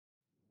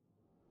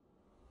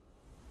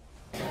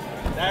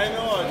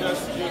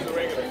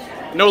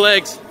No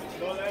legs.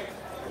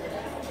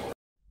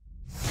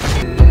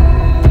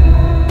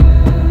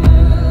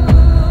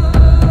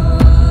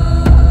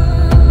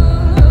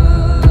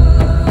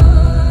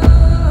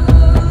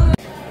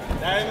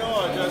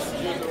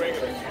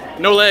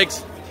 No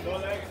legs.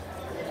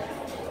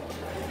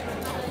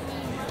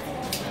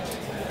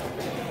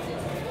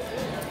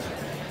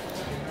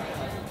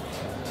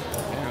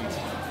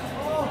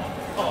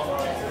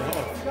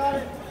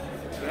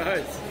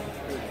 Nice.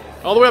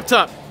 All the way up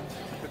top.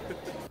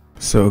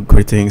 So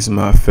greetings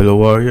my fellow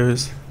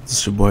warriors,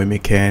 it's your boy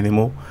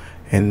Mechanimal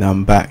and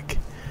I'm back.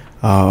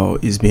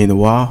 It's been a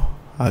while.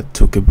 I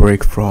took a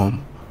break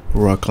from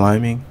rock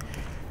climbing,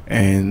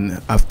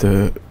 and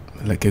after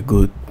like a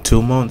good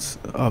 2 months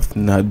of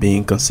not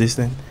being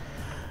consistent,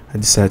 I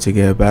decided to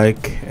get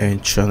back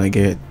and trying to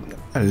get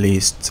at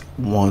least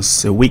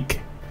once a week,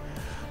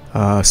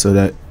 so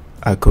that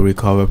I could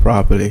recover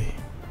properly.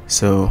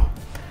 So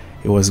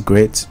it was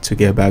great to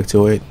get back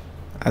to it.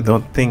 I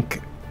don't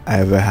think I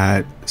ever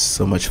had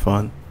so much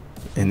fun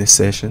in this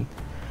session,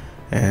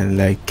 and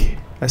like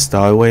I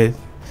started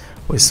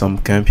with some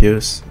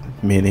campus,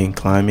 meaning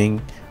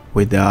climbing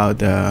without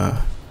the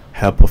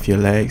help of your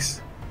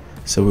legs.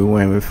 So we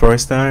went the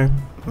first time,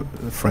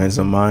 friends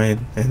of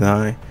mine and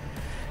I,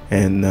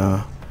 and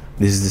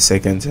this is the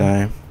second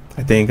time.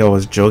 I think I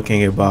was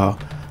joking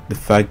about the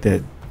fact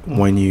that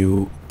when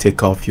you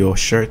take off your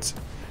shirt,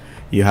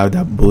 you have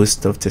that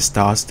boost of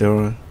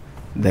testosterone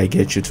that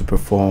gets you to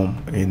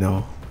perform,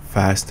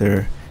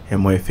 faster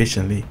and more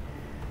efficiently.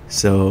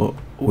 So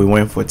we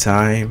went for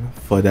time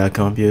for that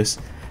campus,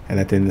 and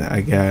I think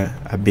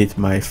I beat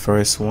my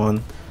first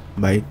one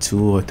by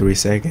 2 or 3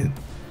 seconds.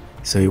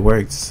 So it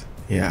works.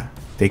 Yeah,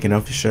 taking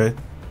off your shirt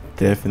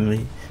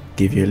definitely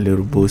give you a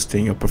little boost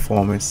in your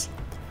performance.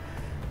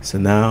 So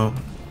now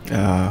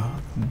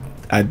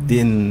I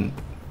didn't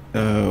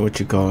I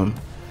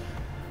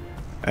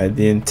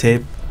didn't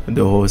tape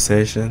the whole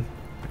session.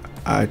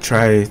 I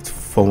tried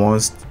for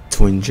once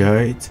to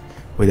enjoy it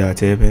without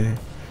taping it.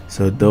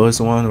 So those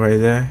ones right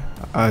there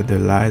are the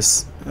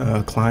last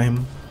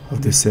climb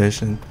of the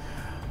session.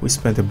 We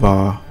spent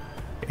about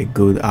a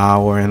good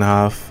hour and a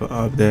half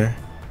up there,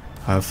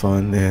 have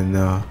fun,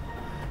 and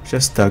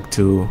just stuck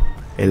to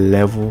a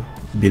level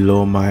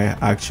below my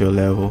actual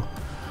level,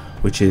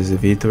 which is a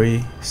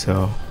V3.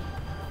 So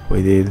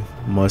we did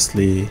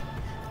mostly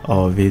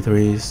all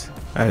V3s.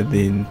 I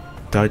didn't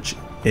touch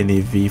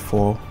any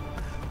V4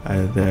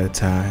 at that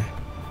time,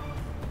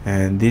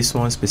 and this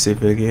one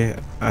specifically,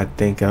 I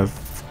think I've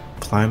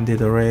climbed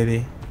it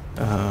already.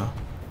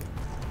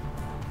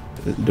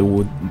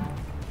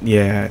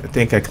 Yeah, I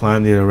think I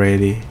climbed it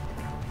already,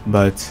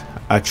 but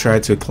I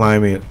tried to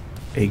climb it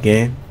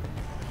again,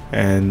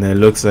 and it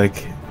looks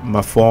like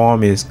my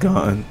form is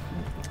gone.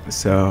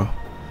 So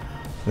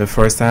the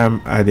first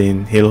time I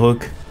didn't heel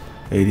hook.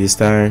 This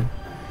time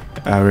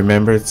I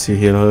remembered to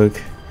heel hook,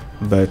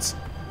 but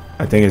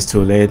I think it's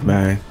too late,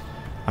 man.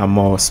 I'm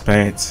all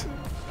spent.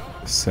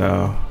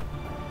 So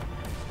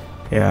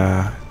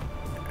yeah,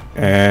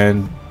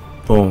 and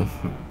boom,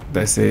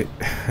 that's it.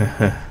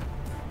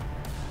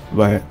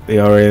 But you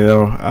already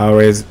know I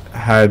always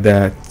had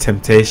that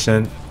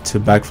temptation to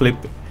backflip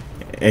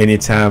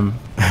anytime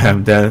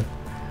I'm done.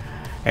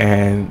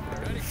 And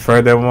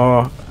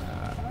furthermore,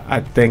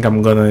 I think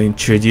I'm gonna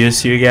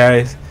introduce you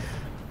guys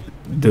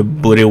the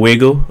booty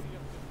wiggle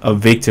of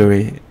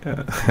victory.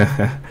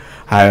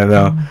 I don't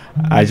know,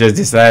 I just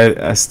decided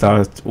I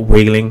start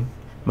wiggling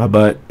my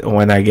butt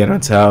when I get on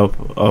top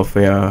of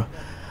a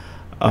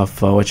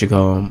of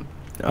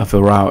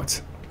a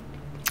route.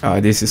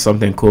 This is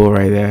something cool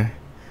right there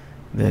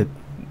that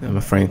my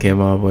friend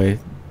came up with,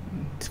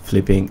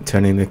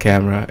 turning the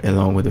camera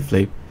along with the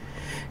flip.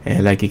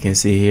 And like you can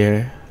see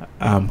here,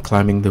 I'm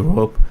climbing the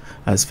rope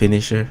as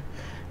finisher,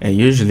 and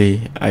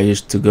usually I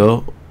used to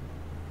go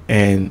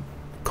and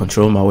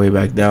control my way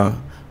back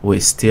down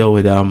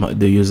without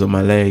the use of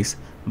my legs,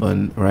 but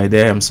right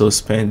there I'm so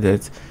spent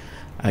that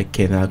I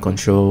cannot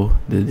control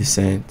the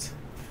descent.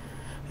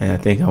 And I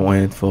think I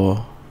went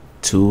for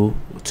two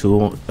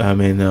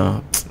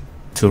rounds.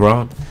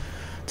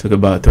 Took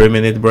about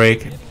 3-minute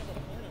break.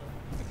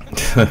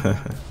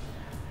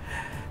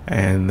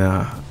 And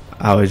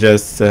I was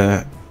just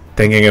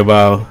thinking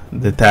about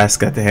the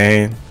task at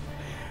hand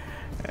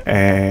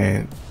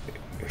and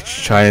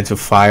trying to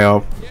fire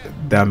up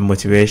that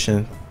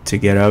motivation to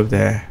get up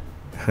there.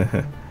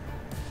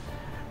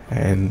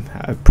 And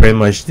I pretty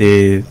much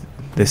did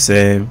the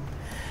same,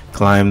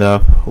 climbed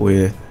up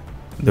with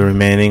the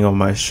remaining of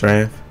my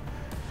strength,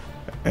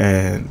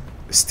 and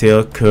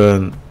still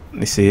couldn't,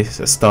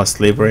 start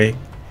slippery.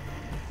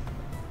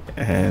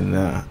 And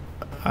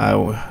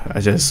I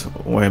just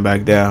went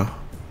back down.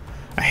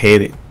 I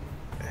hate it.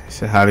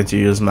 So having to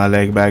use my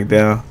leg back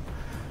down,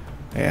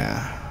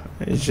 yeah,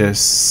 it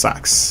just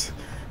sucks.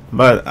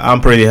 But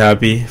I'm pretty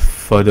happy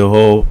for the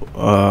whole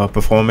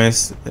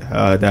performance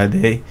that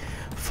day,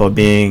 for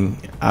being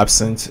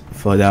absent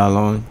for that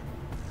long.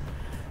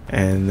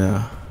 And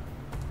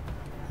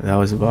that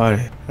was about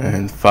it.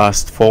 And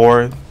fast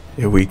forward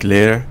a week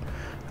later,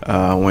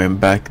 Went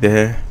back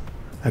there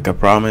like I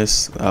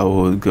promised. I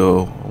would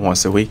go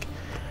once a week,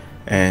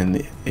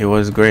 and it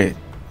was great.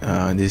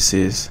 This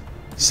is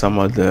some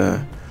of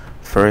the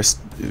first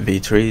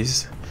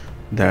victories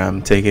that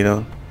I'm taking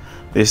on.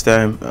 This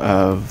time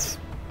I've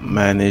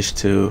managed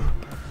to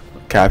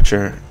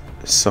capture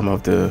some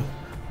of the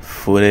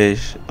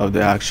footage of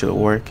the actual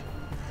work,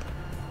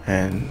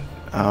 and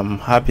I'm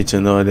happy to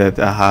know that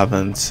I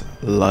haven't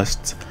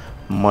lost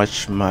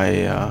much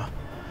my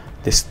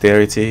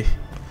dexterity.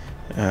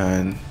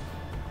 And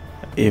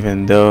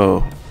even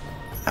though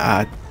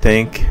I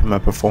think my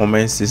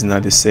performance is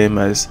not the same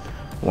as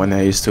when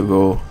I used to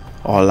go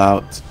all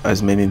out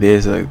as many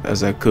days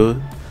as I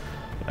could,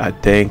 I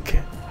think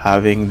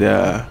having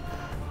the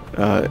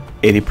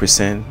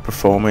 80%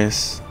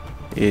 performance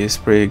is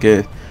pretty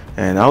good,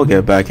 and I'll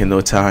get back in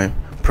no time,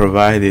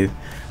 provided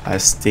I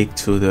stick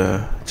to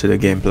the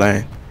game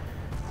plan,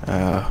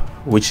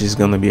 which is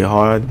gonna be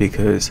hard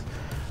because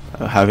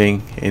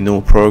having a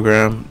new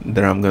program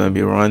that I'm gonna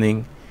be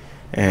running,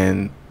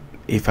 and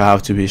if I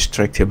have to be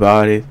strict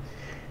about it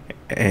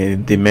and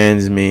it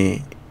demands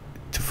me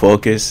to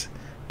focus,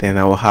 then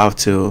I will have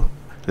to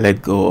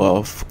let go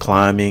of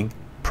climbing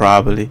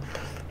probably,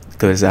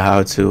 because I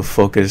have to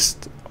focus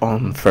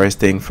on first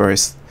thing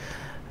first.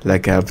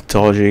 Like I've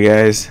told you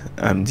guys,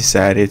 I'm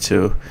decided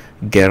to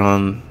get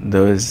on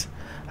those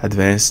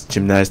advanced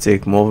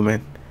gymnastic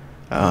movement.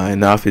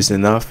 Enough is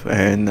enough,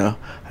 and I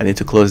need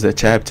to close the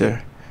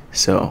chapter.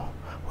 So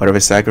whatever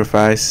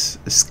sacrifice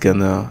is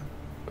gonna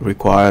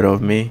required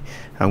of me,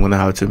 I'm gonna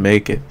have to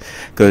make it,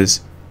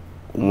 because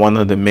one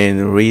of the main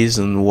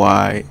reasons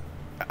why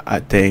I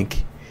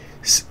think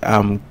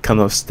I'm kind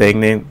of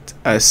stagnant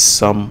at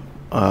some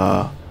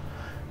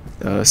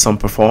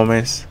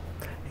performance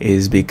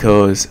is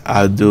because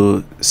I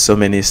do so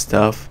many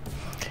stuff.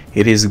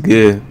 It is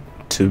good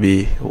to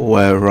be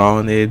well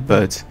rounded,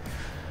 but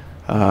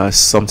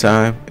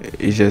sometimes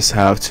you just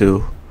have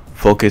to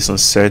focus on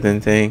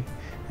certain thing,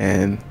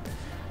 and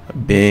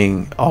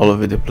being all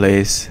over the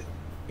place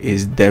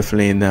is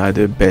definitely not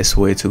the best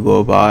way to go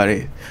about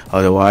it.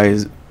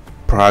 Otherwise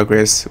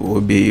progress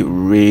will be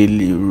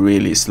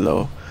really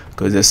slow,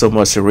 because there's so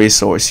much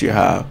resource you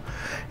have,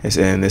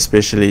 and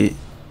especially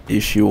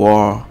if you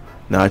are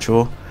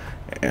natural.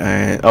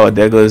 And oh,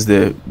 there goes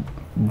the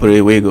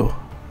booty wiggle.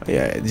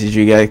 Yeah, did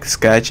you guys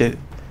catch it?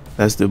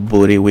 That's the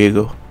booty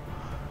wiggle.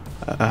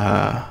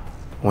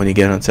 When you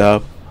get on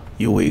top,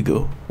 you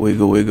wiggle.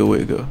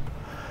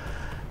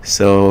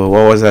 So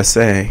what was I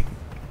saying?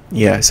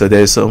 Yeah, so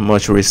there's so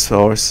much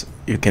resource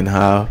you can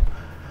have,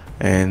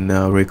 and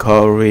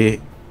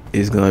recovery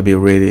is gonna be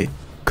really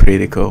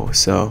critical.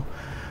 So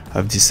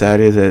I've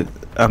decided that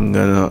I'm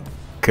gonna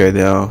cut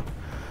down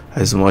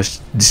as much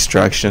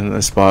distraction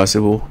as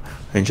possible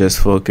and just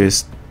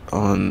focus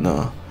on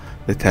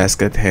the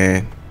task at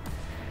hand.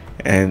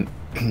 And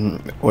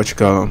what you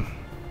call 'em,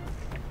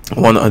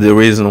 one of the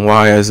reasons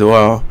why as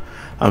well,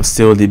 I'm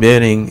still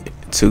debating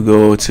to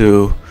go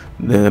to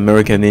the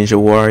American Ninja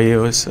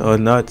Warriors or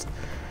not,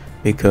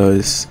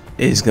 because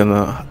it's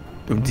gonna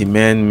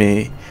demand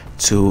me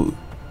to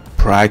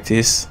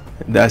practice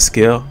that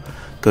skill,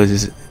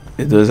 because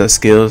those are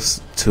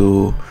skills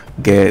to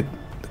get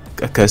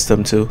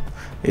accustomed to.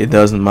 It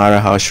doesn't matter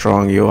how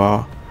strong you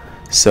are.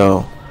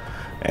 So,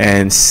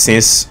 and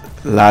since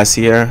last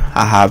year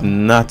I have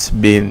not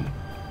been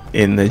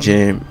in the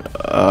gym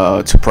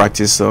to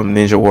practice some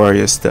Ninja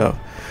Warrior stuff.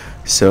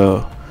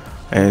 So,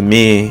 and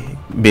me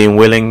being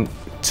willing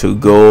to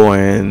go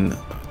and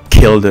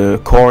kill the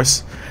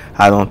course,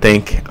 I don't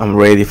think I'm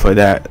ready for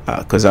that,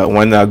 because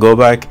when I go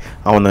back,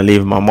 I want to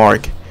leave my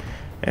mark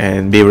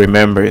and be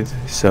remembered.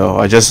 So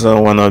I just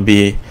don't want to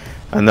be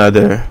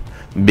another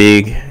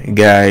big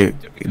guy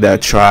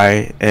that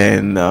tried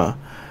and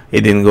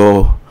it didn't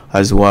go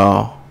as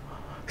well.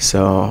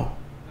 So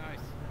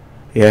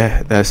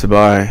yeah, that's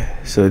about it.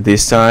 So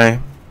this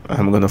time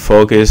I'm gonna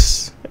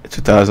focus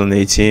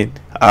 2018.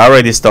 I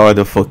already started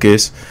the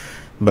focus,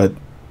 but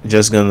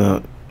just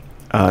gonna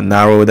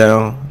narrow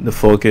down the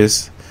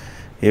focus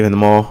even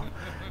more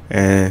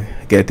and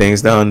get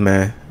things done,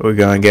 man. We're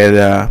gonna get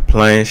a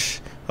planche,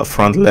 a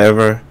front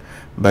lever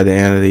by the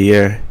end of the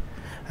year,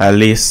 at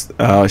least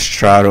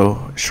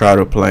straddle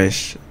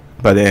planche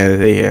by the end of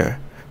the year.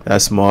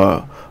 That's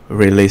more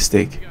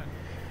realistic.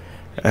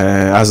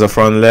 As a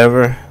front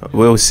lever,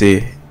 we'll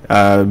see.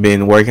 I've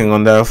been working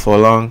on that for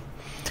long.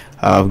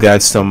 I've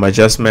got some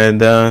adjustment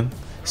done,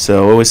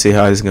 so we'll see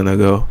how it's gonna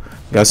go.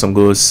 Got some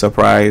good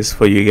surprise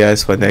for you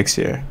guys for next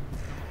year.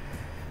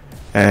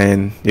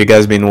 And you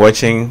guys been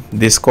watching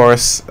this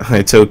course.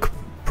 It took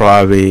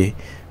probably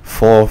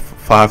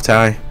 4-5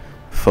 times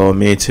for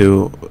me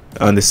to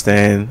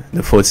understand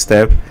the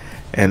footstep,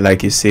 and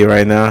like you see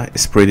right now,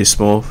 it's pretty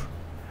smooth.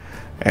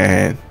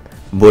 And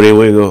booty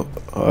wiggle.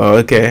 Oh,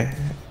 okay,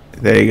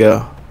 there you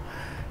go.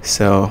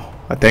 So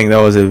I think that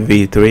was a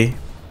V3.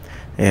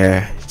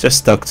 Yeah, just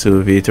stuck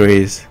to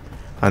V3s,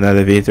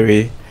 another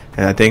V3,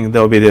 and I think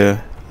that'll be the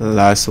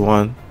last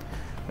one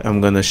I'm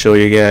gonna show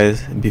you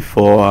guys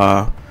before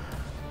I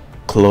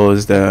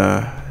close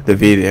the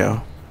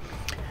video.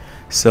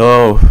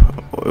 So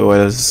it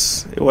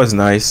was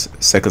nice.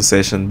 Second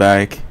session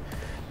back,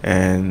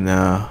 and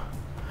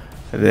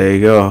there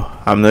you go.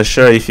 I'm not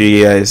sure if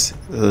you guys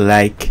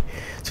like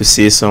to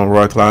see some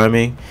rock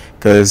climbing,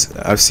 because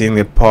I've seen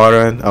a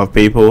pattern of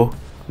people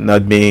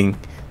not being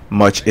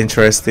much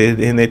interested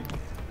in it,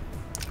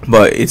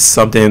 but it's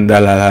something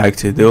that I like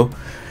to do.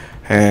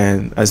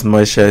 And as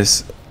much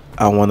as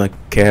I want to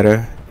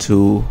cater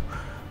to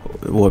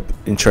what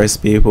interests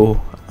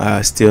people,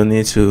 I still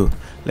need to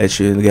let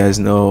you guys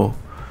know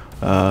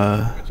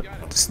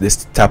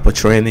this type of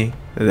training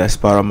that's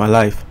part of my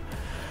life.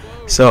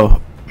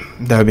 So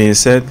that being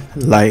said,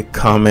 like,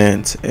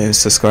 comment, and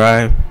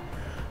subscribe.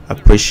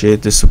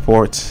 Appreciate the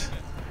support,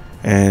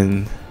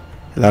 and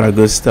a lot of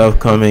good stuff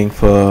coming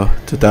for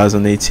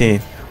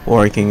 2018.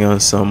 Working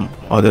on some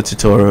other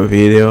tutorial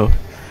video,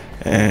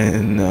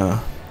 and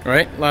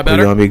Right, a lot we're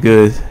better. gonna be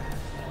good.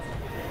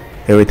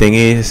 Everything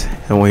is,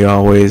 and we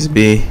always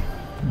be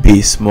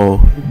beast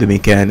mode, the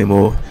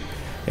mechanical,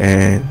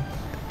 and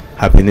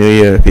happy New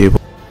Year, people.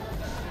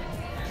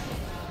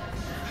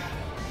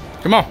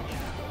 Come on.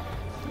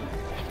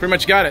 Pretty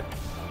much got it.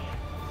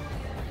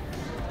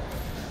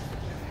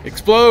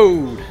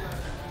 Explode.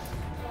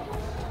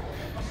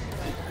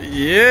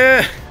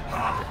 Yeah.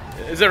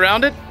 Is it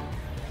rounded?